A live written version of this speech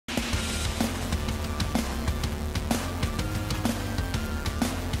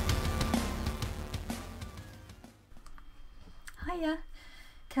Hiya,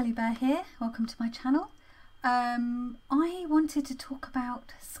 Kelly Bear here, welcome to my channel. I wanted to talk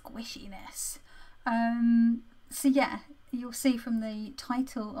about squishiness. So yeah, you'll see from the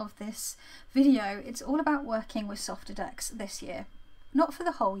title of this video, it's all about working with softer decks this year. Not for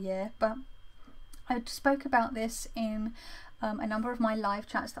the whole year, but I spoke about this in a number of my live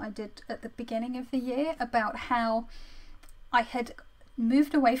chats that I did at the beginning of the year about how I had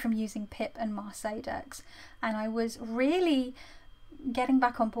moved away from using Pip and Marseille decks, and I was really getting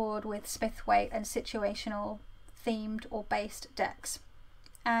back on board with Smith-Waite and situational themed or based decks,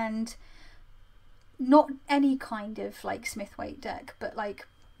 and not any kind of like Smith-Waite deck, but like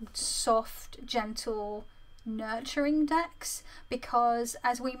soft, gentle, nurturing decks, because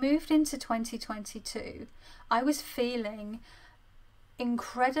as we moved into 2022 I was feeling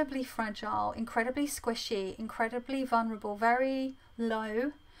incredibly fragile, incredibly squishy, incredibly vulnerable, very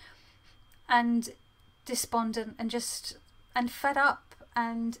low and despondent and fed up,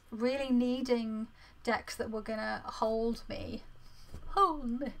 and really needing decks that were gonna hold me.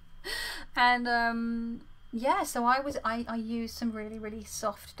 And yeah, so I used some really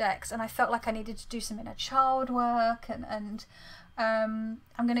soft decks, and I felt like I needed to do some inner child work, and I'm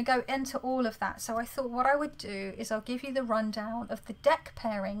going to go into all of that. So I thought what I would do is I'll give you the rundown of the deck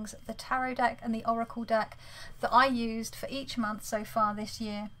pairings, the tarot deck and the oracle deck that I used for each month so far this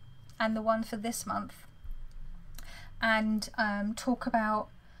year, and the one for this month, and talk about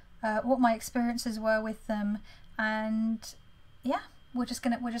what my experiences were with them. And yeah, we're just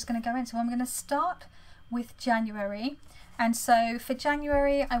gonna go in. So I'm gonna start with January. And so for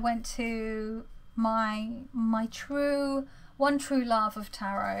January I went to my one true love of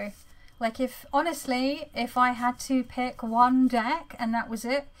tarot. Like, if honestly, if I had to pick one deck and that was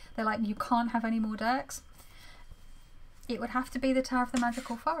it, they're like, you can't have any more decks, it would have to be the Tarot of the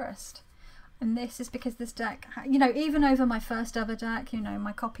Magical Forest. And this is because this deck, you know, even over my first ever deck, you know,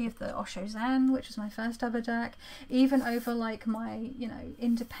 my copy of the Osho Zen, which was my first ever deck, even over like my, you know,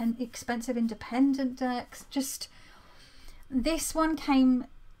 expensive independent decks, just this one came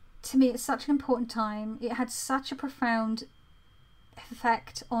to me at such an important time. It had such a profound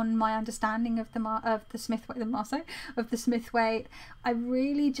effect on my understanding of the Smith-Waite. I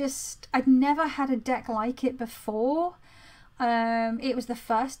really I'd never had a deck like it before. It was the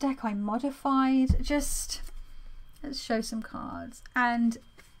first deck I modified. Just let's show some cards, and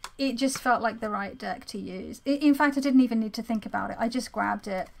it just felt like the right deck to use. In fact, I didn't even need to think about it. I just grabbed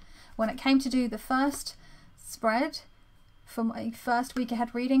it when it came to do the first spread. For my first week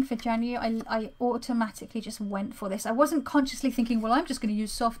ahead reading for January, I automatically just went for this. I wasn't consciously thinking, well, I'm just going to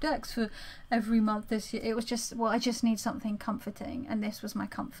use soft decks for every month this year. It was just, well, I just need something comforting, and this was my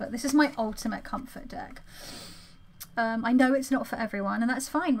comfort. This is my ultimate comfort deck. I know it's not for everyone, and that's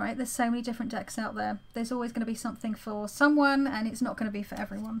fine, right? There's so many different decks out there. There's always going to be something for someone, and it's not going to be for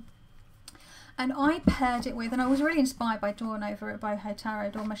everyone. And I paired it with, and I was really inspired by Dawn over at Boho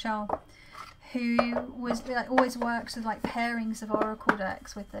Tarot, Dawn Michelle, who was like, always works with like pairings of oracle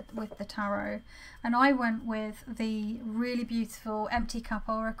decks with the tarot, and I went with the really beautiful Empty Cup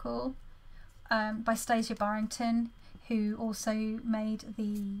Oracle by Stasia Barrington, who also made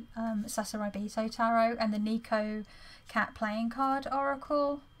the Sasarabito Tarot and the Nico Cat Playing Card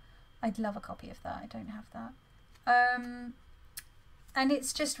Oracle. I'd love a copy of that. I don't have that. And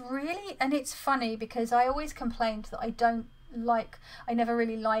it's just really, and it's funny because I always complained that I never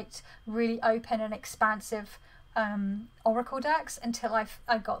really liked really open and expansive oracle decks until I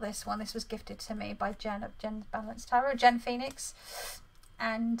got this one. This was gifted to me by Jen of Jen's Balanced Tarot, Jen Phoenix,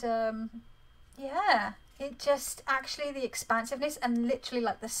 and yeah, it just actually, the expansiveness and literally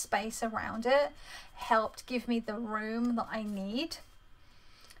like the space around it helped give me the room that I need.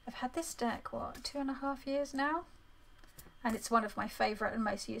 I've had this deck, what, 2.5 years now, and it's one of my favourite and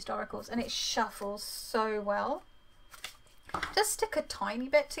most used oracles, and it shuffles so well. Just stick a tiny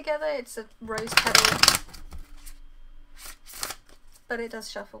bit together. It's a rose petal, but it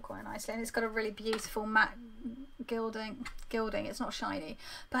does shuffle quite nicely, and it's got a really beautiful matte gilding. It's not shiny,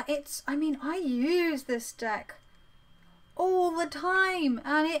 but it's, I mean, I use this deck all the time,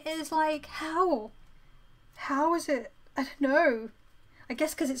 and it is like, how is it, I don't know, I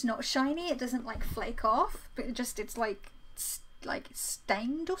guess because it's not shiny, it doesn't like flake off, but it's like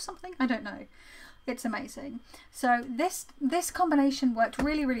stained or something, I don't know. It's amazing. So this combination worked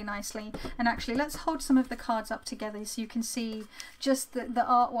really nicely, and actually let's hold some of the cards up together so you can see just the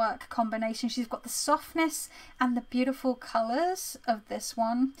artwork combination. She's got the softness and the beautiful colours of this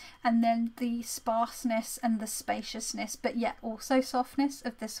one, and then the sparseness and the spaciousness, but yet also softness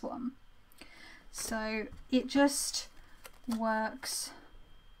of this one. So it just works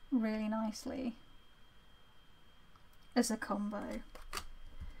really nicely. as a combo.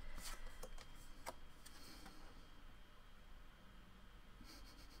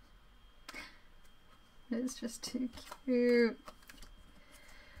 It's just too cute.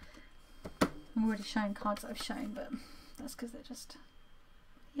 I'm already showing cards that I've shown, but that's because they're just,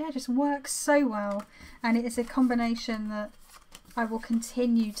 yeah, it just works so well. And it is a combination that I will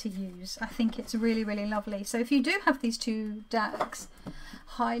continue to use. I think it's really, really lovely. So if you do have these two decks,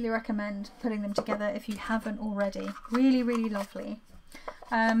 highly recommend putting them together if you haven't already. Really, really lovely.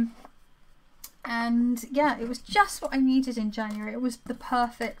 And yeah, it was just what I needed in January. It was the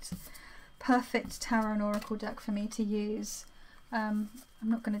perfect tarot and oracle deck for me to use. I'm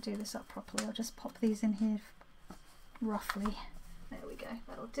not going to do this up properly. I'll just pop these in here roughly. There we go.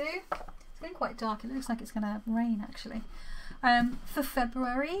 That'll do. It's getting quite dark. It looks like it's going to rain actually. For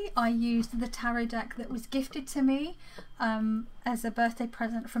February, I used the tarot deck that was gifted to me as a birthday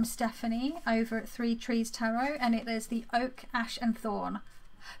present from Stephanie over at 3 Trees Tarot, and it is the Oak, Ash and Thorn.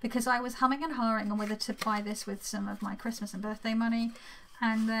 Because I was humming and hawing on whether to buy this with some of my Christmas and birthday money,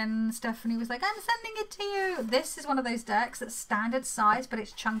 and then Stephanie was like, I'm sending it to you. This is one of those decks that's standard size, but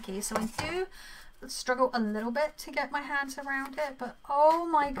it's chunky, so I do struggle a little bit to get my hands around it, but oh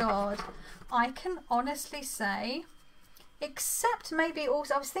my god, I can honestly say, except maybe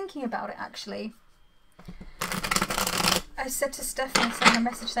also, I was thinking about it actually, I said to Stephanie, sent a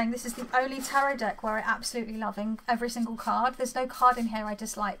message saying this is the only tarot deck where I absolutely loving every single card. There's no card in here I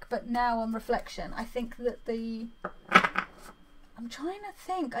dislike, but now on reflection, I think that I'm trying to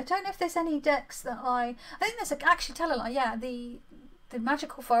think. I don't know if there's any decks that I think there's actually tell a lie. Yeah, the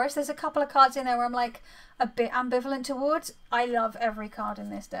Magical Forest. There's a couple of cards in there where I'm like a bit ambivalent towards. I love every card in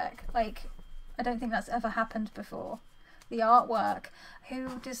this deck. Like, I don't think that's ever happened before. The artwork.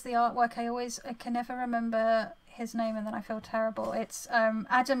 Who does the artwork? I can never remember his name, and then I feel terrible. It's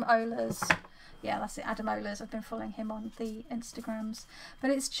Adam Ola's. Yeah, that's it, Adam Ola's. I've been following him on the Instagrams.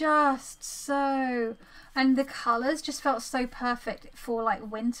 But it's just so... And the colours just felt so perfect for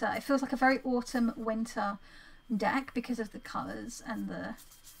like winter. It feels like a very autumn winter deck because of the colours and the...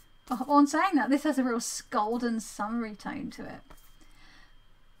 Oh, on saying that, this has a real golden summery tone to it.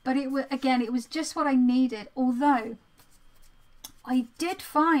 But it was, again, it was just what I needed. Although I did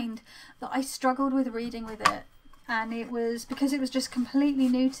find that I struggled with reading with it. And it was because it was just completely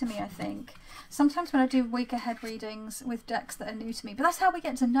new to me, I think. Sometimes when I do week ahead readings with decks that are new to me, but that's how we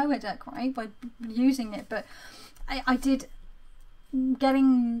get to know a deck, right? By using it. But I did,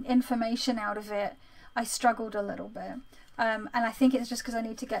 getting information out of it, I struggled a little bit. And I think it's just because I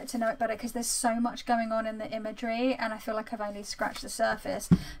need to get to know it better, because there's so much going on in the imagery and I feel like I've only scratched the surface.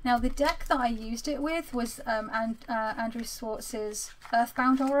 Now the deck that I used it with was Andrew Swartz's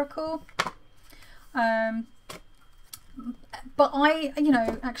Earthbound Oracle. But I, you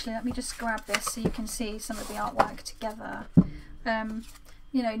know, actually let me just grab this so you can see some of the artwork together.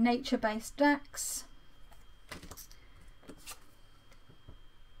 You know, nature-based decks.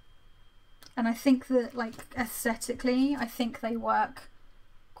 And I think that, like, aesthetically, I think they work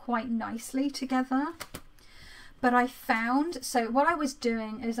quite nicely together. But I found, so what I was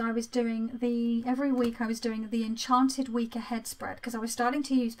doing is I was doing every week I was doing the Enchanted Week Ahead spread, because I was starting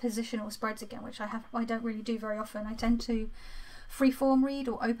to use positional spreads again, which I don't really do very often. I tend to freeform read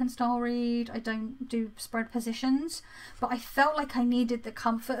or open style read. I don't do spread positions, but I felt like I needed the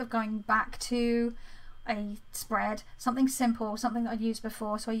comfort of going back to a spread, something simple, something that I'd used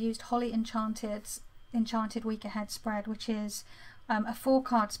before. So I used Holly Enchanted's Enchanted Week Ahead spread, which is a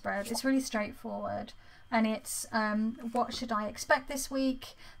 4-card spread. It's really straightforward. And it's what should I expect this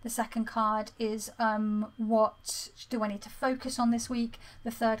week? The second card is what do I need to focus on this week?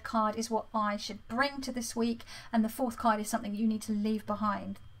 The third card is what I should bring to this week. And the fourth card is something you need to leave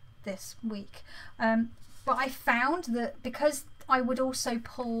behind this week. But I found that because I would also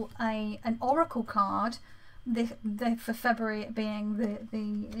pull an oracle card, for February being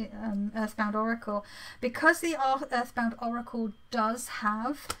the Earthbound Oracle, because the Earthbound Oracle does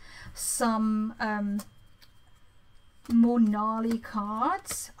have some more gnarly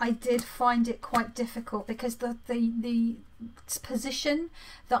cards, I did find it quite difficult, because the position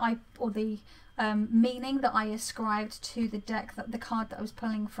that the meaning that I ascribed to the deck, that the card that I was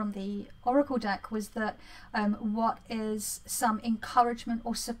pulling from the Oracle deck was that what is some encouragement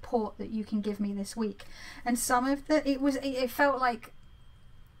or support that you can give me this week. And some of it felt like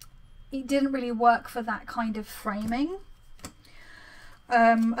it didn't really work for that kind of framing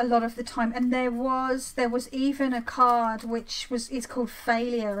a lot of the time. And there was even a card which is called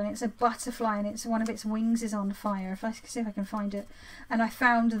Failure, and it's a butterfly, and it's one of its wings is on fire. If I can see if I can find it. And I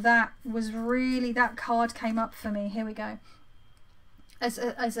found that was really, that card came up for me. Here we go. As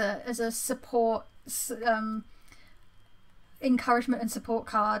a support encouragement and support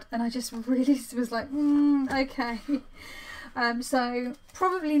card, and I just really was like, okay. So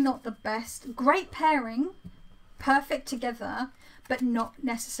probably not the best. Great pairing, perfect together, but not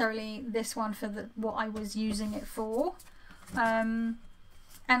necessarily this one for what I was using it for.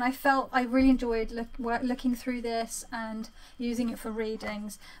 And I really enjoyed looking through this and using it for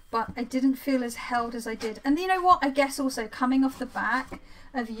readings, but I didn't feel as held as I did. And you know what? I guess also coming off the back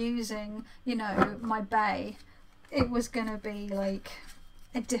of using, you know, my Bay, it was going to be like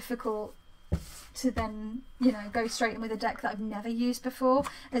a difficult to then, you know, go straight in with a deck that I've never used before.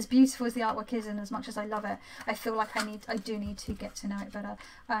 As beautiful as the artwork is and as much as I love it, I feel like I do need to get to know it better.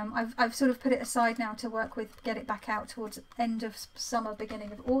 I've sort of put it aside now to work with, get it back out towards end of summer,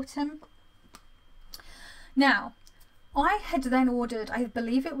 beginning of autumn. Now, I had then ordered, I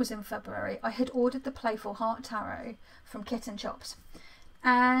believe it was in February, I had ordered the Playful Heart Tarot from Kitten Chops.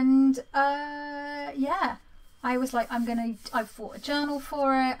 And yeah, I was like, I bought a journal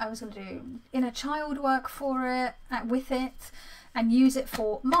for it, I was going to do inner child work for it, with it, and use it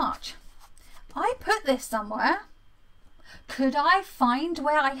for March. I put this somewhere. Could I find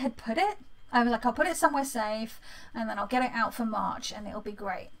where I had put it? I was like, I'll put it somewhere safe, and then I'll get it out for March, and it'll be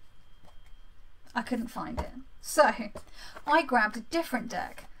great. I couldn't find it. So, I grabbed a different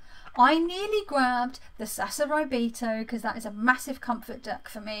deck. I nearly grabbed the Sasarobito, because that is a massive comfort deck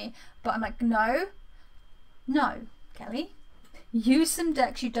for me, but I'm like, no, Kelly, use some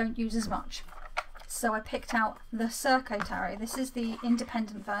decks you don't use as much. So I picked out the Circo Tarot. This is the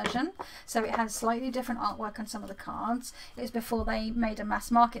independent version, so it has slightly different artwork on some of the cards. It was before they made a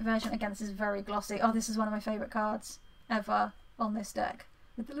mass market version. Again, this is very glossy. Oh, this is one of my favourite cards ever on this deck,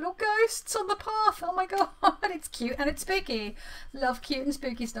 with the little ghosts on the path. Oh my god, it's cute and it's spooky. Love cute and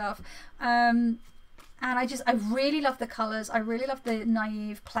spooky stuff. And I really love the colours. I really love the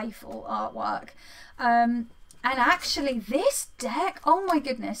naive, playful artwork. And actually this deck, oh my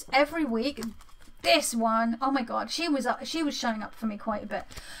goodness, every week, this one, oh my god, she was showing up for me quite a bit.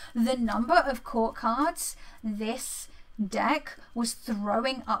 The number of court cards this deck was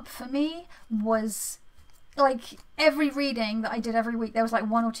throwing up for me was like every reading that I did every week, there was like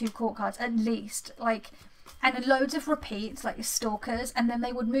 1 or 2 court cards at least, like, and loads of repeats, like stalkers, and then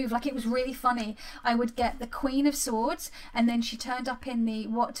they would move. Like, it was really funny. I would get the Queen of Swords, and then she turned up in the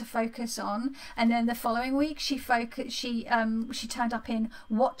what to focus on, and then the following week she turned up in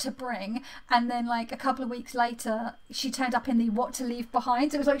what to bring, and then like a couple of weeks later she turned up in the what to leave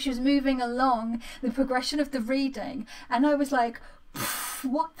behind. So it was like she was moving along the progression of the reading, and I was like,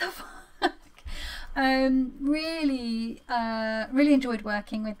 what the fuck? Really enjoyed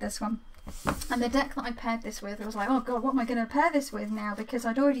working with this one. And the deck that I paired this with, I was like, oh god, what am I going to pair this with now? Because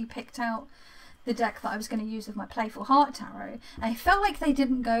I'd already picked out the deck that I was going to use with my Playful Heart Tarot, and I felt like they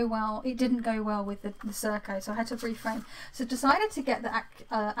didn't go well. It didn't go well with the Circo, so I had to reframe. So decided to get the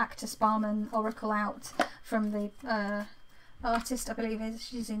Akta Spaman Oracle out from the artist, I believe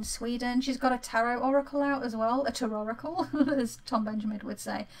she's in Sweden. She's got a Tarot Oracle out as well, a Tarot-Oracle, as Tom Benjamin would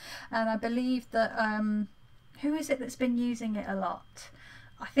say. And I believe that, who is it that's been using it a lot?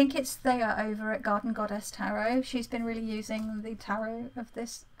 I think it's Thea over at Garden Goddess Tarot. She's been really using the tarot of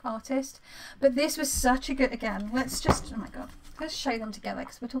this artist. But this was such a good, again, let's just, oh my god, let's show them together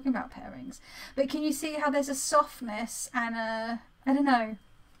because we're talking about pairings. But can you see how there's a softness and a, I don't know,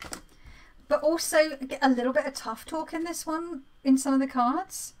 but also a little bit of tough talk in this one, in some of the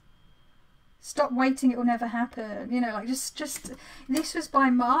cards. Stop waiting, it will never happen. You know, like just, this was by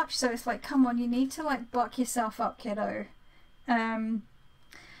March, so it's like, come on, you need to like buck yourself up, kiddo.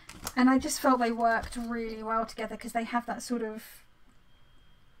 And I just felt they worked really well together because they have that sort of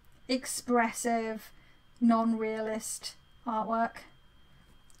expressive, non-realist artwork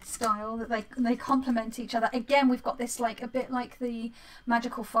style that they complement each other. Again, we've got this like a bit like the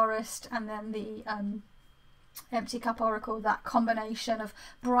Magical Forest and then the Empty Cup Oracle, that combination of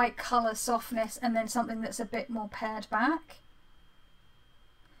bright colour, softness, and then something that's a bit more pared back.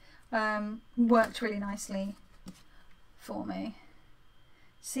 Worked really nicely for me.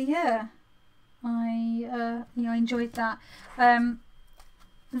 So yeah, I enjoyed that.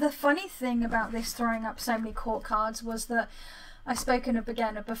 The funny thing about this throwing up so many court cards was that I've spoken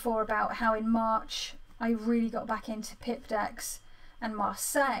again before about how in March I really got back into Pip decks and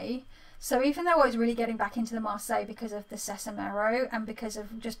Marseille. So even though I was really getting back into the Marseille because of the Sesamero and because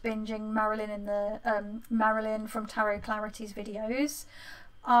of just binging Marilyn in the Marilyn from Tarot Clarity's videos,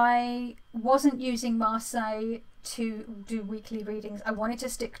 I wasn't using Marseille to do weekly readings. I wanted to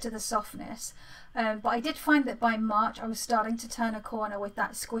stick to the softness, but I did find that by March I was starting to turn a corner with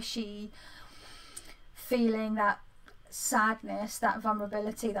that squishy feeling, that sadness, that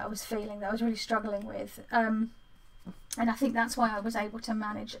vulnerability that I was feeling, that I was really struggling with. And I think that's why I was able to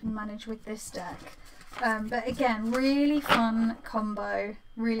manage with this deck. But again, really fun combo.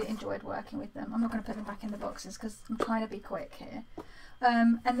 Really enjoyed working with them. I'm not going to put them back in the boxes because I'm trying to be quick here.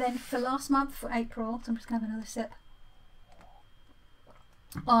 And then for last month, for April, so I'm just going to have another sip.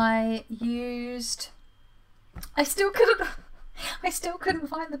 I still couldn't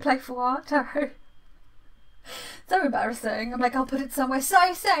find the Playful Tarot. So embarrassing. I'm like, I'll put it somewhere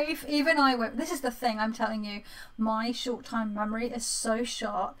so safe. Even I went. This is the thing, I'm telling you, my short-time memory is so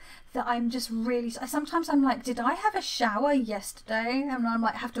sharp that I'm just really. Sometimes I'm like, did I have a shower yesterday? And I'm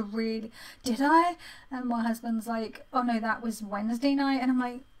like, have to really. Did I? And my husband's like, oh no, that was Wednesday night. And I'm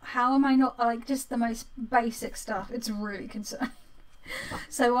like, how am I not, like, just the most basic stuff? It's really concerning.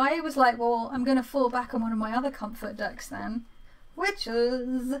 So I was like, well, I'm going to fall back on one of my other comfort decks then, which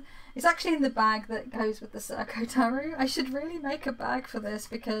is, it's actually in the bag that goes with the Circo Tarot. I should really make a bag for this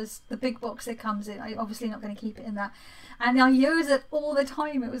because the big box it comes in, I'm obviously not going to keep it in that. And I use it all the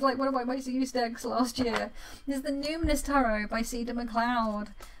time. It was like one of my most used decks last year. This is the Numinous Tarot by Cedar McLeod.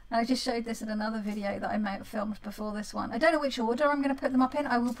 I just showed this in another video that I may have filmed before this one. I don't know which order I'm going to put them up in.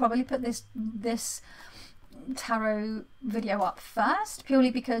 I will probably put this tarot video up first, purely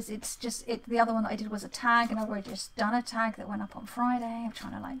because it's just the other one that I did was a tag, and I've already just done a tag that went up on Friday. I'm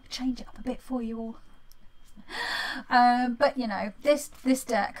trying to like change it up a bit for you all. But you know, this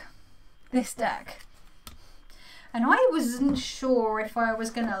deck, and I wasn't sure if I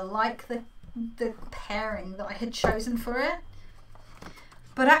was gonna like the pairing that I had chosen for it,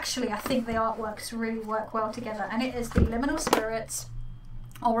 but actually I think the artworks really work well together, and it is the Liminal Spirits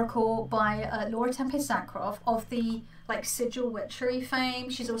Oracle by Laura Tempest Sackroff of the like Sigil Witchery fame.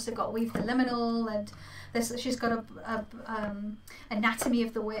 She's also got Weave the Liminal, and this, she's got a Anatomy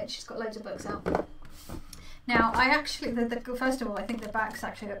of the Witch. She's got loads of books out. Now I actually, first of all, I think the backs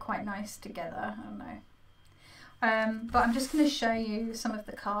actually look quite nice together. I don't know, but I'm just going to show you some of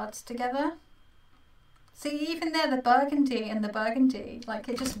the cards together. See, even there, the burgundy and the burgundy, like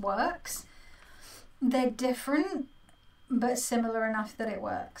it just works. They're different, but similar enough that it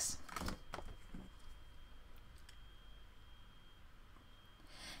works.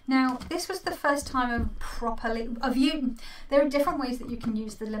 Now, this was the first time there are different ways that you can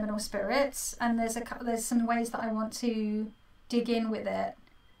use the liminal spirits, and there's some ways that I want to dig in with it,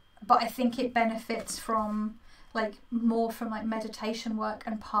 but I think it benefits from more from like meditation work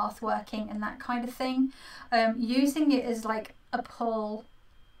and path working and that kind of thing. Using it as like a pull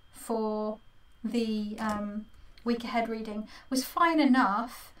for the week ahead reading was fine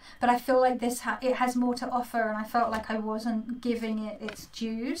enough, but I feel like it has more to offer, and I felt like I wasn't giving it its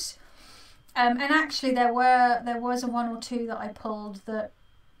dues. And actually there was a one or two that I pulled that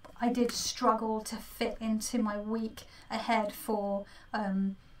I did struggle to fit into my week ahead for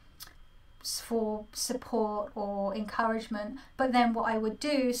support or encouragement. But then what I would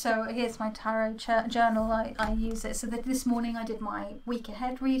do, so here's my tarot journal, I use it. So that this morning I did my week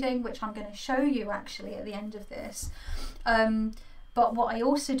ahead reading, which I'm going to show you actually at the end of this. But what I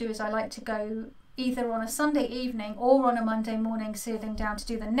also do is I like to go either on a Sunday evening or on a Monday morning, sitting down to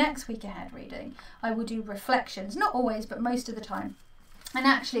do the next week ahead reading. I will do reflections, not always, but most of the time. And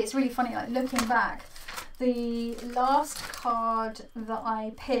actually it's really funny, like looking back, the last card that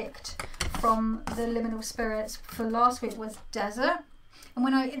I picked from the Liminal Spirits for last week was Desert. And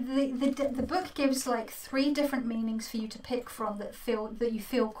when the book gives like 3 different meanings for you to pick from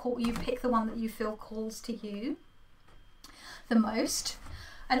you pick the one that you feel calls to you the most.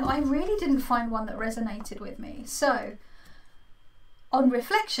 And I really didn't find one that resonated with me. So on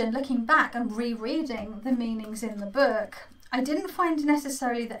reflection, looking back and rereading the meanings in the book, I didn't find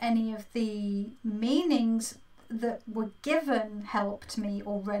necessarily that any of the meanings that were given helped me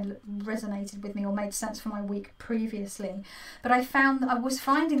or resonated with me or made sense for my week previously. But I found that I was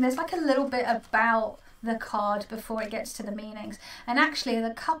finding there's like a little bit about the card before it gets to the meanings. And actually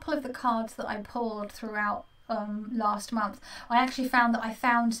the couple of the cards that I pulled throughout last month, I actually found that I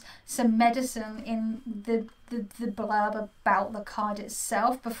found some medicine in the blurb about the card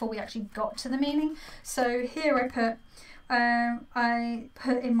itself before we actually got to the meaning. So here I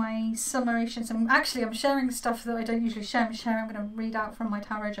put in my summations, and actually I'm sharing stuff that I don't usually share. I'm going to read out from my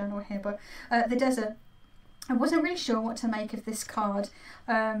tarot journal here, but the Desert. I wasn't really sure what to make of this card,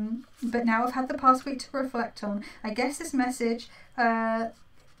 but now I've had the past week to reflect on. I guess this message, the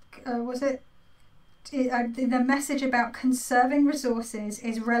message about conserving resources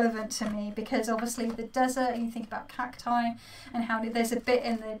is relevant to me, because obviously the desert, and you think about cacti and how there's a bit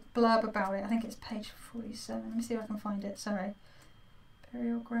in the blurb about it. I think it's page 47. Let me see if I can find it. Sorry.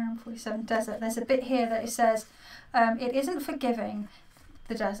 Burial ground 47, desert. There's a bit here that it says, it isn't forgiving.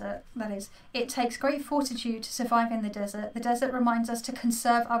 the desert, that is. It takes great fortitude to survive in the desert. The desert reminds us to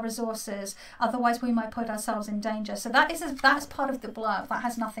conserve our resources, otherwise we might put ourselves in danger. So that's part of the blurb. That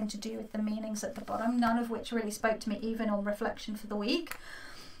has nothing to do with the meanings at the bottom, none of which really spoke to me even on reflection for the week.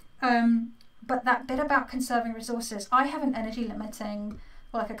 But that bit about conserving resources, I have an energy limiting,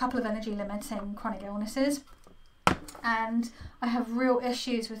 like a couple of energy limiting chronic illnesses, and I have real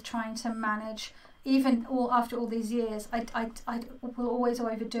issues with trying to manage. Even after all these years, I will always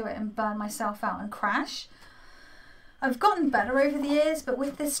overdo it and burn myself out and crash. I've gotten better over the years, but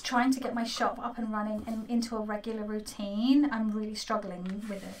with this trying to get my shop up and running and into a regular routine, I'm really struggling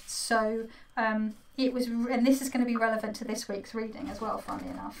with it. So it was, and this is going to be relevant to this week's reading as well,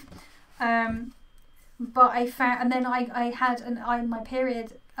 funnily enough. But I found, and then I had my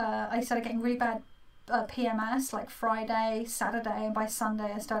period. I started getting really bad PMS, like Friday, Saturday, and by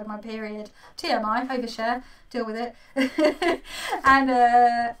Sunday I started my period. TMI, overshare, deal with it. And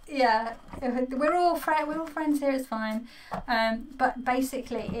yeah, we're all friends here, it's fine. But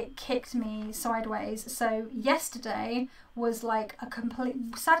basically it kicked me sideways. So yesterday was like a complete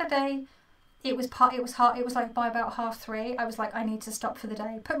Saturday. It was hard. It was like by about 3:30 I was like, I need to stop for the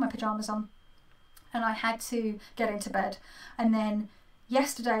day, put my pajamas on, and I had to get into bed. And then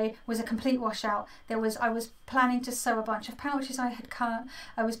yesterday was a complete washout. I was planning to sew a bunch of pouches I had cut.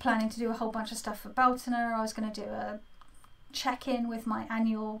 I was planning to do a whole bunch of stuff for Beltner. I was going to do a check-in with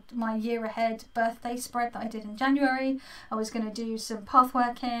my year ahead birthday spread that I did in January. I was going to do some path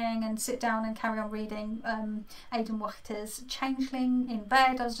working and sit down and carry on reading Aidan Wachter's Changeling in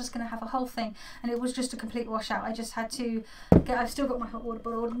bed. I was just going to have a whole thing, and it was just a complete washout. I just had to I've still got my hot water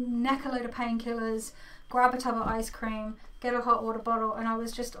bottle, neck a load of painkillers, grab a tub of ice cream, get a hot water bottle, and I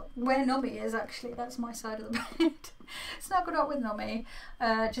was just where Nomi is, actually, that's my side of the bed. Snuggled up with Nomi,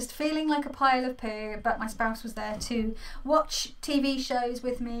 just feeling like a pile of poo, but my spouse was there to watch TV shows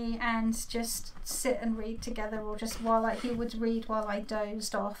with me and just sit and read together, or just he would read while I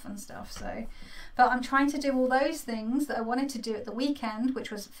dozed off and stuff. So, but I'm trying to do all those things that I wanted to do at the weekend,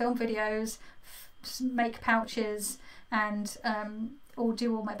 which was film videos, make pouches, and or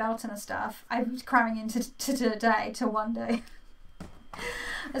do all my Beltner stuff. I'm cramming into today to one day,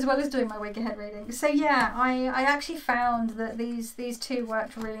 as well as doing my week ahead reading. So yeah, I actually found that these two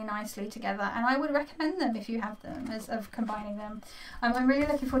worked really nicely together, and I would recommend them if you have them, of combining them. I'm really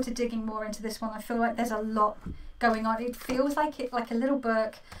looking forward to digging more into this one. I feel like there's a lot going on. It feels like a little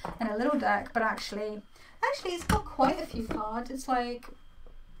book and a little deck, but actually it's got quite a few cards. It's like,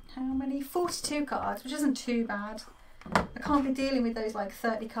 how many? 42 cards, which isn't too bad. I can't be dealing with those like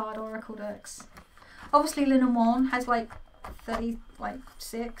 30 card oracle decks. Obviously Liminal has like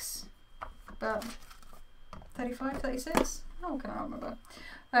 36, but 35, 36? Oh, can I remember?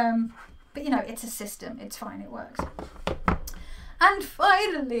 But you know, it's a system, it's fine, it works. And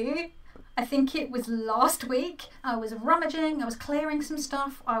finally, I think it was last week, I was rummaging, I was clearing some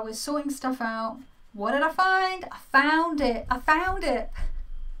stuff, I was sorting stuff out. What did I find? I found it.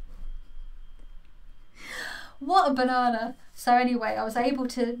 What a banana. So anyway, I was able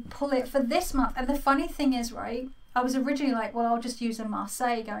to pull it for this month. And the funny thing is, right, I was originally like, well, I'll just use a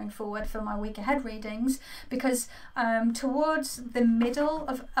Marseille going forward for my week ahead readings, because towards the middle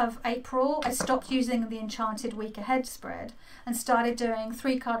of April, I stopped using the Enchanted week ahead spread and started doing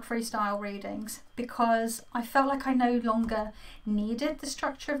 3-card freestyle readings, because I felt like I no longer needed the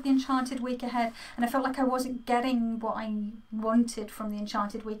structure of the Enchanted week ahead, and I felt like I wasn't getting what I wanted from the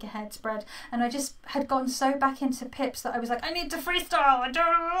Enchanted week ahead spread, and I just had gone so back into pips that I was like, I need to freestyle.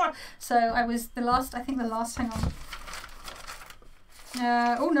 So I was the last hang on.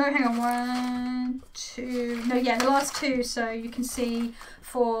 Oh no, hang on, 1, 2, no, yeah, the last two. So you can see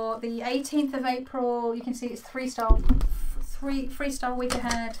for the 18th of April, you can see it's freestyle week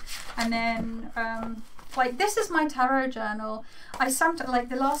ahead, and then like this is my tarot journal. I sometimes, like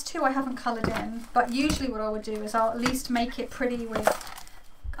the last two I haven't coloured in, but usually what I would do is I'll at least make it pretty with,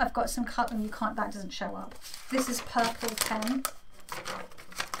 I've got some cut, and that doesn't show up. This is purple pen.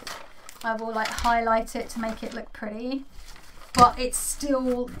 I will like highlight it to make it look pretty, but it's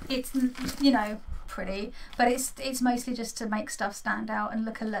you know, pretty, but it's mostly just to make stuff stand out and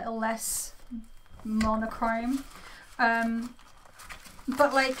look a little less monochrome.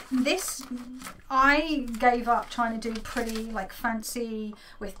 But like this, I gave up trying to do pretty like fancy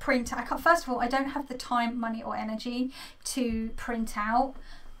with print. First of all, I don't have the time, money or energy to print out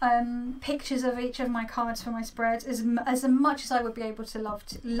pictures of each of my cards for my spreads as much as I would be able to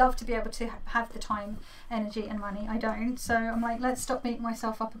love to be able to have the time, energy and money. I don't. So I'm like, let's stop beating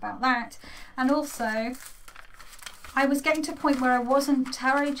myself up about that. And also I was getting to a point where I wasn't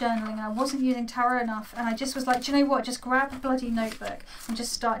tarot journaling, I wasn't using tarot enough, and I just was like, do you know what, just grab a bloody notebook and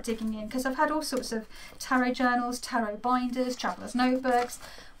just start digging in, because I've had all sorts of tarot journals, tarot binders, traveller's notebooks.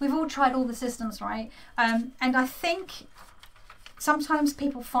 We've all tried all the systems, right? And I think sometimes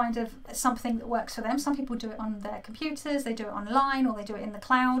people find something that works for them. Some people do it on their computers, they do it online, or they do it in the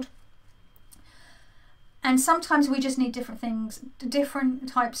cloud. And sometimes we just need different things, different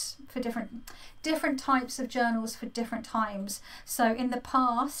types of journals for different times. So in the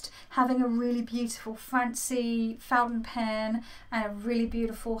past, having a really beautiful fancy fountain pen and a really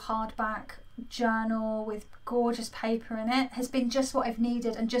beautiful hardback journal with gorgeous paper in it has been just what I've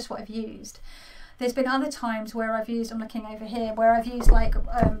needed and just what I've used. There's been other times where I've used, I'm looking over here, where I've used like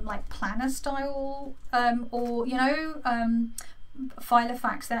planner style, or you know,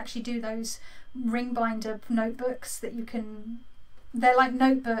 Filofax. They actually do those ring binder notebooks that you can, they're like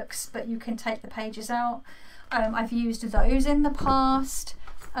notebooks but you can take the pages out. I've used those in the past.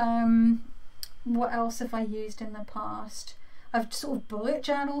 What else have I used in the past? I've sort of bullet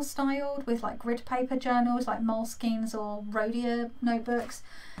journal styled with like grid paper journals like Moleskines or Rhodia notebooks.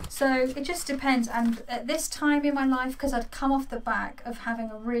 So it just depends. And at this time in my life, because I'd come off the back of having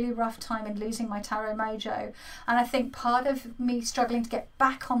a really rough time and losing my tarot mojo, and I think part of me struggling to get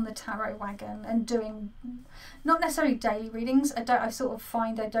back on the tarot wagon and doing not necessarily daily readings, I sort of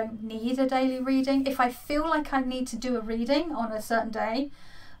find I don't need a daily reading. If I feel like I need to do a reading on a certain day,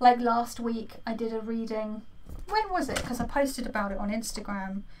 like last week I did a reading. When was it? Because I posted about it on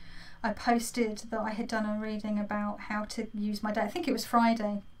Instagram. I posted that I had done a reading about how to use my day. I think it was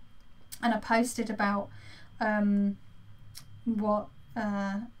Friday. And I posted about what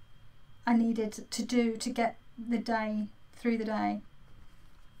I needed to do to get the day through the day.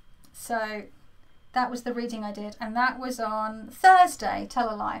 So that was the reading I did. And that was on Thursday,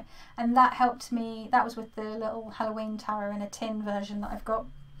 tell a lie. And that helped me. That was with the little Halloween tarot in a tin version that I've got.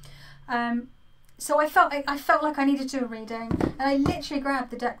 So I felt like I needed to do a reading, and I literally grabbed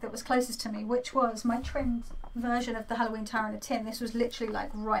the deck that was closest to me, which was my trimmed version of the Halloween Tarot in a tin. This was literally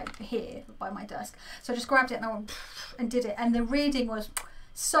like right here by my desk. So I just grabbed it and I went and did it, and the reading was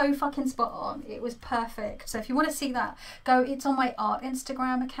so fucking spot on. It was perfect. So if you want to see that, go. It's on my art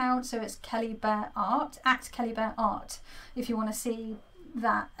Instagram account, so it's Kelly Bear Art, @Kelly Bear Art, if you want to see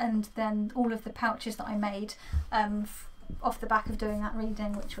that, and then all of the pouches that I made off the back of doing that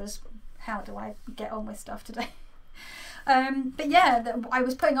reading, which was, how do I get on with stuff today? But yeah, I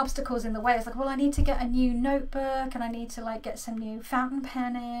was putting obstacles in the way. I was like, well, I need to get a new notebook, and I need to like get some new fountain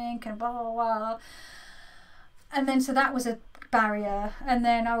pen ink and blah blah blah. And then so that was a barrier. And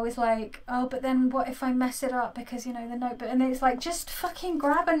then I was like, oh, but then what if I mess it up, because you know the notebook? And it's like, just fucking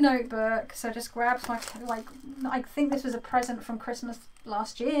grab a notebook. So I just grabbed my, like, I think this was a present from Christmas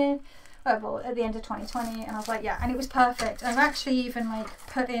last year. Well, at the end of 2020, and I was like, yeah, and it was perfect. I've actually even like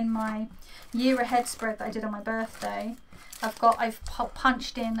put in my year ahead spread that I did on my birthday. I've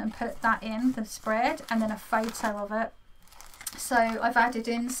punched in and put that in the spread, and then a photo of it. So I've added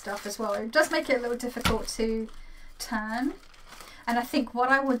in stuff as well. It does make it a little difficult to turn. And I think what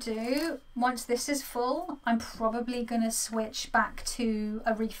I will do once this is full, I'm probably going to switch back to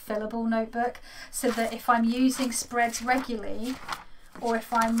a refillable notebook, so that if I'm using spreads regularly, or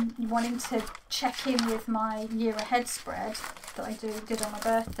if I'm wanting to check in with my year ahead spread that I did on my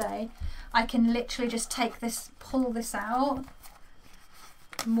birthday, I can literally just take this, pull this out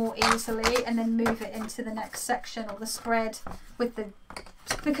more easily, and then move it into the next section or the spread with the,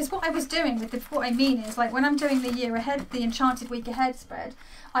 because what I was doing with what I mean is, like, when I'm doing the year ahead, the enchanted week ahead spread,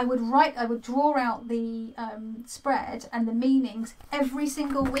 I would draw out the spread and the meanings every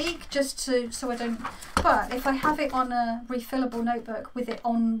single week, just so I don't, but if I have it on a refillable notebook with it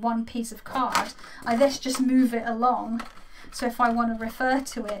on one piece of card, I just move it along, so if I want to refer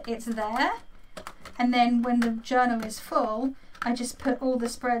to it, it's there. And then when the journal is full, I just put all the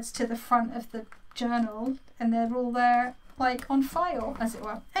spreads to the front of the journal, and they're all there, like on file, as it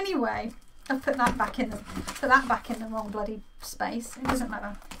were. Anyway, I've put that back in the wrong bloody space. It doesn't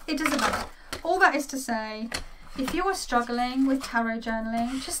matter. It doesn't matter. All that is to say, if you are struggling with tarot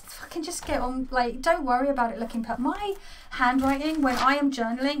journaling, just get on. Like, don't worry about it looking perfect. My handwriting when I am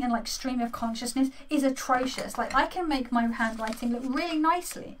journaling and like stream of consciousness is atrocious. Like, I can make my handwriting look really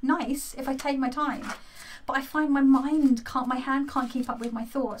nice if I take my time. But I find my hand can't keep up with my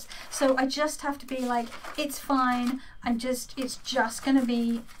thoughts. So I just have to be like, it's fine. It's just going to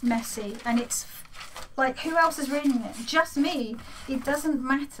be messy. And it's like, who else is reading it? Just me. It doesn't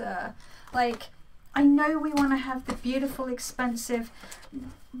matter. Like, I know we want to have the beautiful, expensive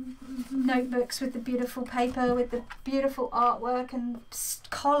notebooks with the beautiful paper, with the beautiful artwork and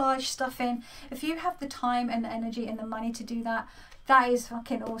collage stuff in. If you have the time and the energy and the money to do that, that is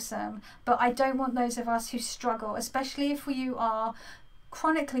fucking awesome. But I don't want those of us who struggle, especially if you are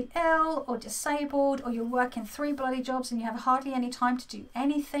chronically ill or disabled, or you're working 3 bloody jobs and you have hardly any time to do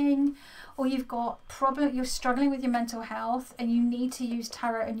anything, or you've got you're struggling with your mental health and you need to use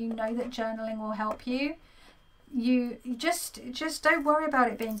tarot, and you know that journaling will help you. You just don't worry about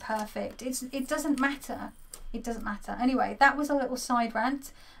it being perfect. It doesn't matter. It doesn't matter. Anyway, that was a little side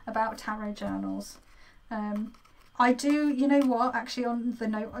rant about tarot journals. I do, you know what, actually on the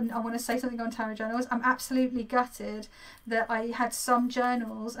note, I want to say something on tarot journals. I'm absolutely gutted that I had some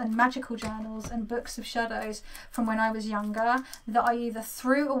journals and magical journals and books of shadows from when I was younger that I either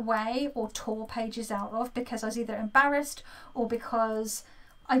threw away or tore pages out of because I was either embarrassed or because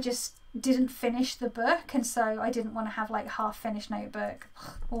I just didn't finish the book, and so I didn't want to have like half finished notebook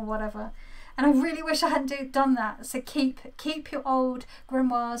or whatever. And I really wish I hadn't done that. So keep your old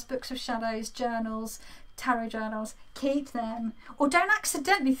grimoires, books of shadows, journals, tarot journals, keep them, or don't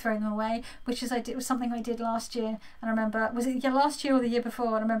accidentally throw them away, which is was something I did last year. And I remember, was it last year or the year before?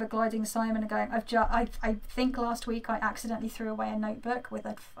 And I remember gliding Simon and going, I think last week I accidentally threw away a notebook with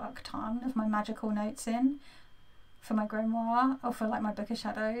a fuck ton of my magical notes in for my grimoire, or for like my book of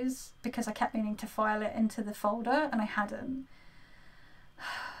shadows, because I kept meaning to file it into the folder and I hadn't.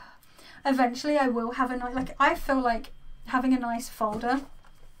 Eventually I will have I feel like having a nice folder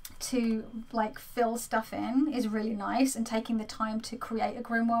to like fill stuff in is really nice, and taking the time to create a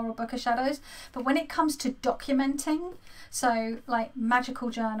grimoire or book of shadows. But when it comes to documenting, so like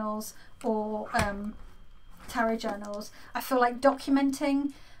magical journals or tarot journals, I feel like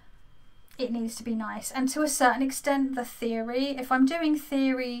documenting, it needs to be nice. And to a certain extent, the theory, if I'm doing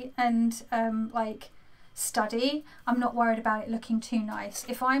theory and like study, I'm not worried about it looking too nice.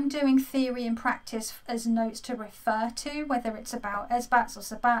 If I'm doing theory and practice as notes to refer to, whether it's about esbats or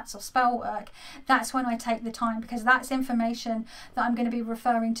sabats or spell work, that's when I take the time, because that's information that I'm going to be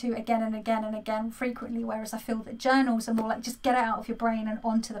referring to again and again and again frequently, whereas I feel that journals are more like just get it out of your brain and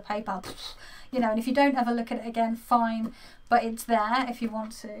onto the paper, you know. And if you don't ever look at it again, fine, but it's there if you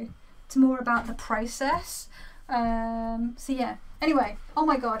want to. It's more about the process. So yeah, anyway, oh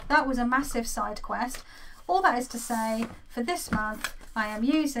my god, that was a massive side quest. All that is to say, for this month I am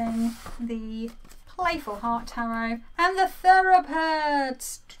using the Playful Heart Tarot and the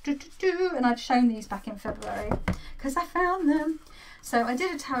Thera-Pets, and I'd shown these back in February because I found them. So I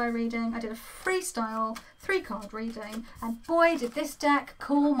did a tarot reading, I did a freestyle 3-card reading, and boy did this deck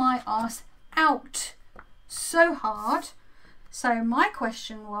call my ass out so hard. So my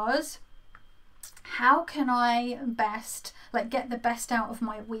question was, how can I best get the best out of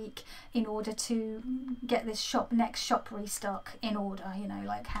my week in order to get this next shop restock in order, you know,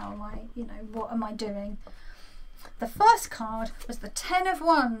 like how am I, you know, what am I doing? The first card was the 10 of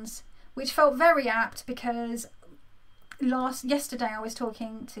Wands, which felt very apt because yesterday I was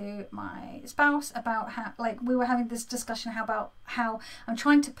talking to my spouse about how, like, we were having this discussion about how I'm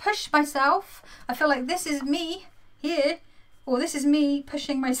trying to push myself. I feel like this is me here, or this is me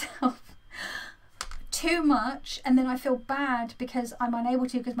pushing myself too much, and then I feel bad because I'm unable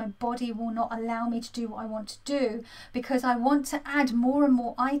to, because my body will not allow me to do what I want to do, because I want to add more and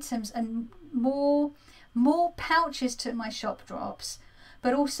more items and more pouches to my shop drops,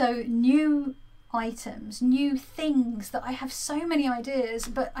 but also new items, new things that I have so many ideas,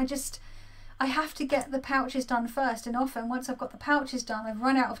 but I have to get the pouches done first, and often once I've got the pouches done, I've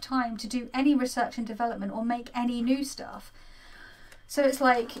run out of time to do any research and development or make any new stuff. So it's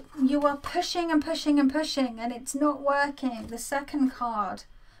like you are pushing and pushing and pushing and it's not working. The second card,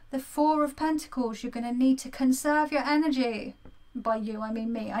 the 4 of Pentacles, you're going to need to conserve your energy. By you, I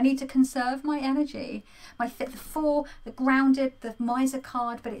mean me. I need to conserve my energy. The 4, the grounded, the miser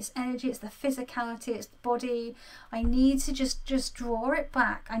card, but it's energy, it's the physicality, it's the body. I need to just draw it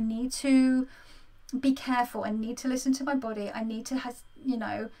back. I need to be careful. I need to listen to my body. I need to, you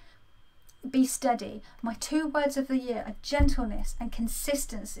know, be steady. My 2 words of the year are gentleness and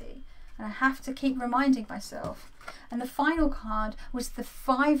consistency, and I have to keep reminding myself. And the final card was the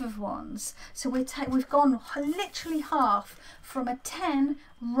 5 of Wands. So we've gone literally half from a 10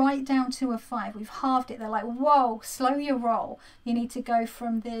 right down to a 5. We've halved it. They're like, whoa, slow your roll. You need to go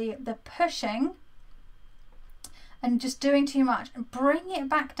from the pushing and just doing too much and bring it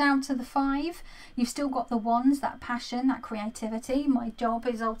back down to the 5. You've still got the Wands, that passion, that creativity. My job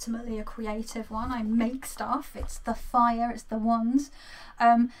is ultimately a creative one. I make stuff. It's the fire, it's the Wands.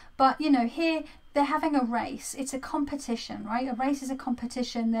 But you know, here they're having a race. It's a competition, right? A race is a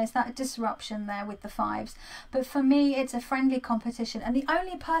competition. There's that disruption there with the fives. But for me, it's a friendly competition. And the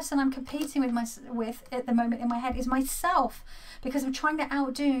only person I'm competing with at the moment in my head is myself, because I'm trying to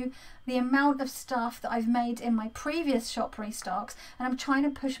outdo the amount of stuff that I've made in my previous shop restocks. And I'm trying to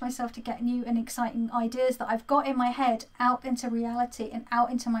push myself to get new and exciting ideas that I've got in my head out into reality and out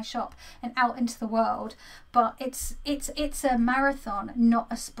into my shop and out into the world. But it's a marathon, not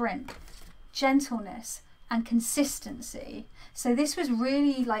a sprint. Gentleness and consistency. So this was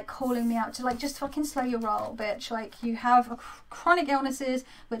really like calling me out to like, just fucking slow your roll, bitch. Like, you have chronic illnesses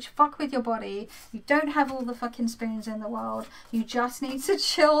which fuck with your body. You don't have all the fucking spoons in the world. You just need to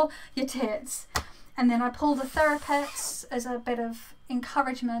chill your tits. And then I pulled the Thera-Pets as a bit of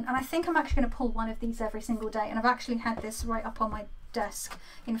encouragement, and I think I'm actually going to pull one of these every single day. And I've actually had this right up on my desk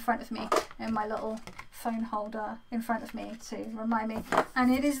in front of me, and my little phone holder in front of me to remind me.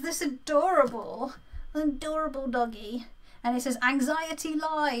 And it is this adorable doggy, and it says, "Anxiety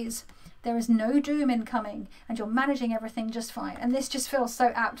lies. There is no doom incoming, and you're managing everything just fine." And this just feels so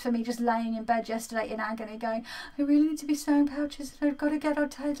apt for me, just laying in bed yesterday in agony going, I really need to be sewing pouches, and I've got to get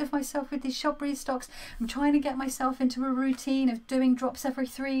out of myself with these shop restocks. I'm trying to get myself into a routine of doing drops every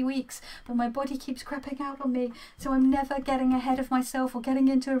 3 weeks, but my body keeps crapping out on me, so I'm never getting ahead of myself or getting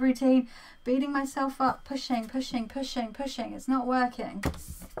into a routine, beating myself up, pushing. It's not working.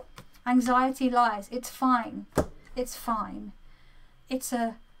 Anxiety lies. It's fine. It's fine. It's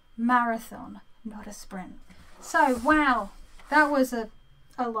a marathon, not a sprint. So wow, that was a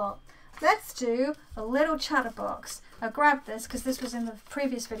lot. Let's do a little chatterbox. I grabbed this because this was in the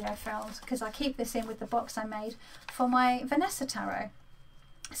previous video I filmed, because I keep this in with the box I made for my Vanessa Tarot.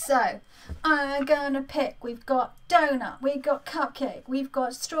 So I'm gonna pick, we've got donut, we've got cupcake, we've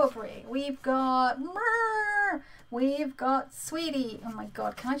got strawberry, we've got sweetie. Oh my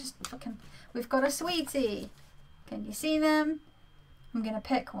god, can I just fucking, we've got a sweetie. Can you see them? I'm gonna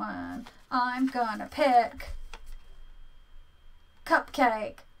pick one. I'm gonna pick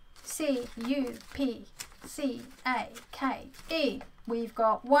cupcake. C-U-P-C-A-K-E. We've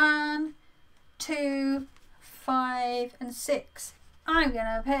got 1, 2, 5, and 6. I'm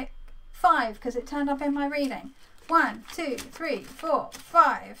gonna pick 5 because it turned up in my reading. 1, 2, 3, 4,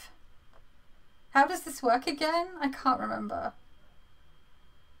 5. How does this work again? I can't remember.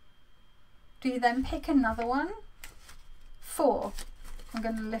 Do you then pick another one? 4. I'm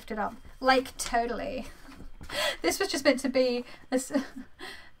going to lift it up. Like, totally. This was just meant to be a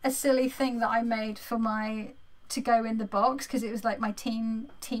silly thing that I made for my, to go in the box, because it was like my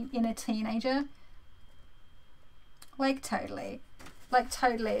inner teenager. Like, totally. Like,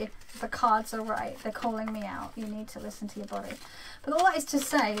 totally. The cards are right. They're calling me out. You need to listen to your body. But all that is to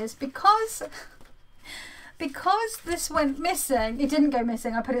say is, because this went missing, it didn't go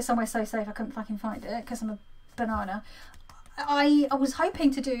missing. I put it somewhere so safe I couldn't fucking find it because I'm a banana. I was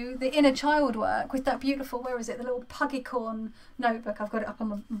hoping to do the inner child work with that beautiful, where is it, the little Puggycorn notebook. I've got it up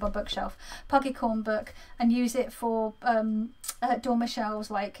on my bookshelf. Puggycorn book, and use it for Dawn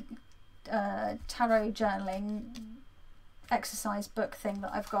Michelle's like tarot journaling exercise book thing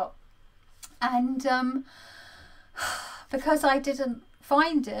that I've got. And because I didn't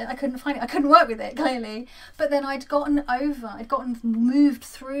find it, I couldn't find it, I couldn't work with it clearly. But then I'd gotten moved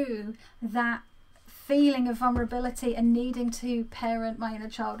through that feeling of vulnerability and needing to parent my inner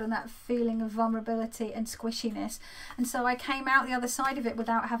child, and that feeling of vulnerability and squishiness. And so I came out the other side of it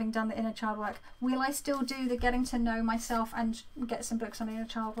without having done the inner child work. Will I still do the getting to know myself and get some books on inner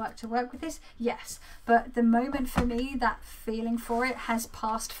child work to work with this? Yes. But the moment for me, that feeling for it has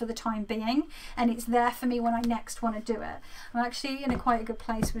passed for the time being, and it's there for me when I next want to do it. I'm actually in quite a good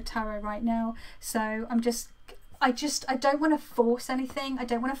place with tarot right now. So I don't want to force anything. I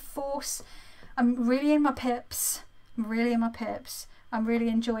don't want to force. I'm really in my pips. I'm really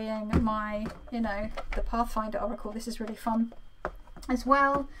enjoying my, the Pathfinder Oracle. This is really fun as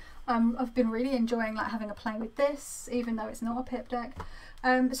well. I've been really enjoying like having a play with this, even though it's not a pip deck.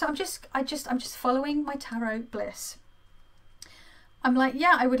 So I'm just following my tarot bliss. I'm like,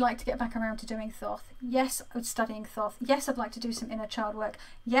 yeah, I would like to get back around to doing Thoth. Yes, I was studying Thoth. Yes, I'd like to do some inner child work.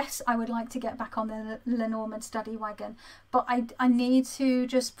 Yes, I would like to get back on the Lenormand study wagon. But I need to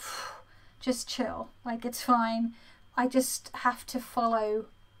just chill. Like, it's fine. I just have to follow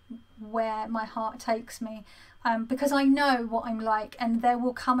where my heart takes me, because I know what I'm like, and there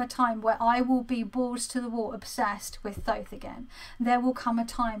will come a time where I will be balls to the wall obsessed with Thoth again. There will come a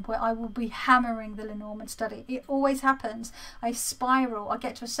time where I will be hammering the Lenormand study. It always happens. I spiral. I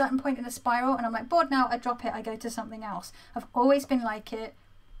get to a certain point in a spiral and I'm like, bored now, I drop it, I go to something else. I've always been like it.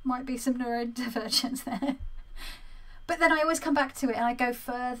 Might be some neurodivergence there. But then I always come back to it and I go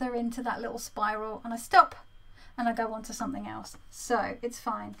further into that little spiral and I stop and I go on to something else. So it's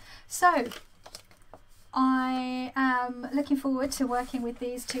fine. So I am looking forward to working with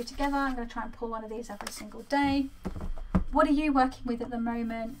these two together. I'm going to try and pull one of these every single day. What are you working with at the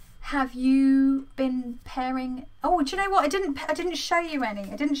moment? Have you been pairing? Oh, do you know what? I didn't show you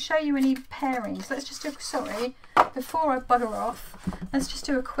any. I didn't show you any pairings. Let's just do, sorry, before I bugger off, let's just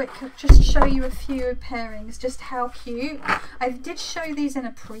do a quick, just show you a few pairings, just how cute. I did show these in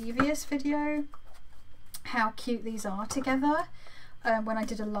a previous video, how cute these are together. When I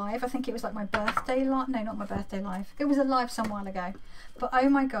did a live, I think it was like my birthday live. No, not my birthday live. It was a live some while ago. But oh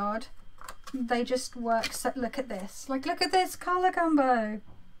my God, they just work. So, look at this. Like, look at this color combo.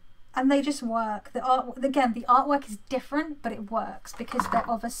 And they just work. The art, again, the artwork is different, but it works because they're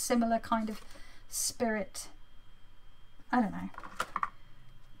of a similar kind of spirit. I don't know.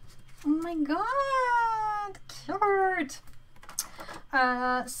 Oh my God, cute.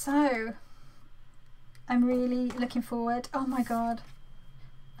 So I'm really looking forward. Oh my God,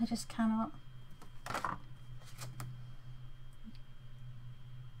 I just cannot.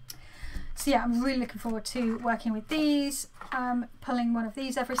 So yeah, I'm really looking forward to working with these, pulling one of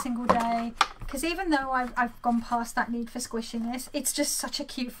these every single day, because even though I've gone past that need for squishiness, it's just such a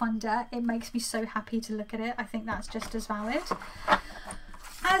cute, fun deck. It makes me so happy to look at it. I think that's just as valid.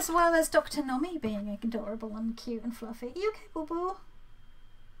 As well as Dr. Nomi being adorable and cute and fluffy. Are you okay, Boo Boo?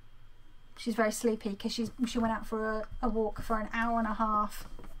 She's very sleepy because she went out for a walk for an hour and a half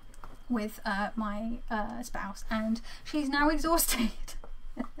with my spouse, and she's now exhausted.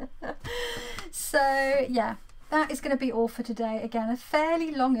 So yeah, that is going to be all for today. Again, a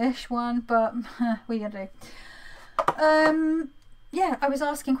fairly longish one, but what are you gonna do? Yeah, I was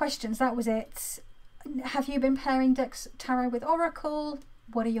asking questions. That was it. Have you been pairing decks tarot with oracle?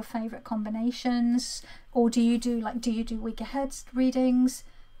 What are your favorite combinations? Or do you do week ahead readings?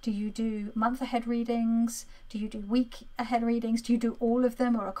 Do you do month ahead readings? Do you do week ahead readings? Do you do all of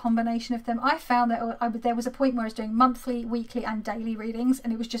them or a combination of them? I found that there was a point where I was doing monthly, weekly and daily readings,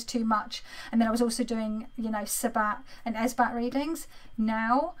 and it was just too much. And then I was also doing, you know, Sabat and Esbat readings.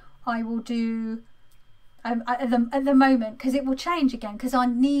 Now I will do, at the moment, because it will change again, because our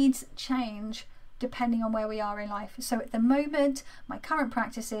needs change depending on where we are in life. So at the moment, my current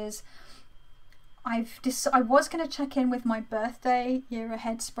practice is, I was going to check in with my birthday year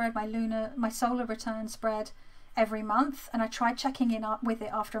ahead spread, my solar return spread every month, and I tried checking in with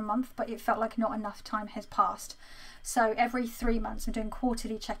it after a month, but it felt like not enough time has passed. So every 3 months I'm doing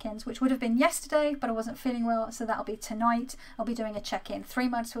quarterly check-ins, which would have been yesterday, but I wasn't feeling well, so that'll be tonight. I'll be doing a check-in. 3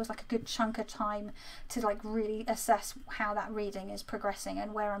 months feels like a good chunk of time to like really assess how that reading is progressing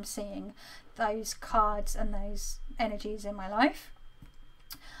and where I'm seeing those cards and those energies in my life.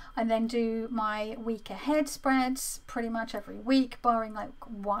 I then do my week ahead spreads pretty much every week, barring like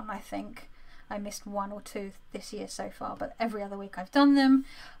one, I think. I missed 1 or 2 this year so far, but every other week I've done them.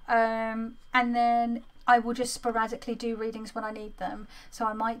 And then I will just sporadically do readings when I need them. So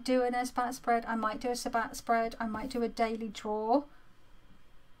I might do an Esbat spread, I might do a Sabat spread, I might do a daily draw.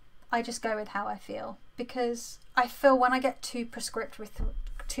 I just go with how I feel, because I feel when I get too prescriptive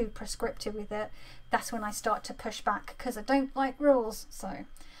with it, that's when I start to push back, because I don't like rules. So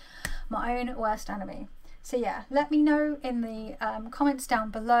my own worst enemy. So yeah, let me know in the comments down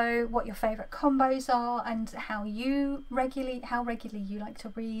below what your favourite combos are and how regularly you like to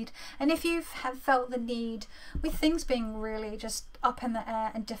read, and if you have felt the need, with things being really just up in the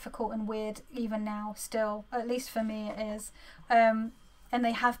air and difficult and weird even now still, at least for me it is, and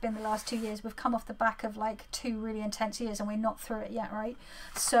they have been the last 2 years. We've come off the back of like 2 really intense years and we're not through it yet, right?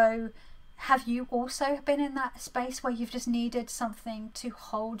 So have you also been in that space where you've just needed something to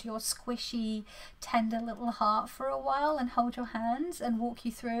hold your squishy, tender little heart for a while and hold your hands and walk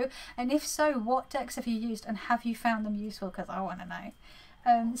you through? And if so, what decks have you used and have you found them useful? Because I want to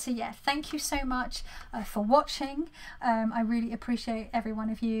know. So yeah, thank you so much for watching. I really appreciate every one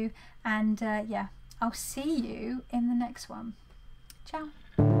of you. And yeah, I'll see you in the next one. Ciao.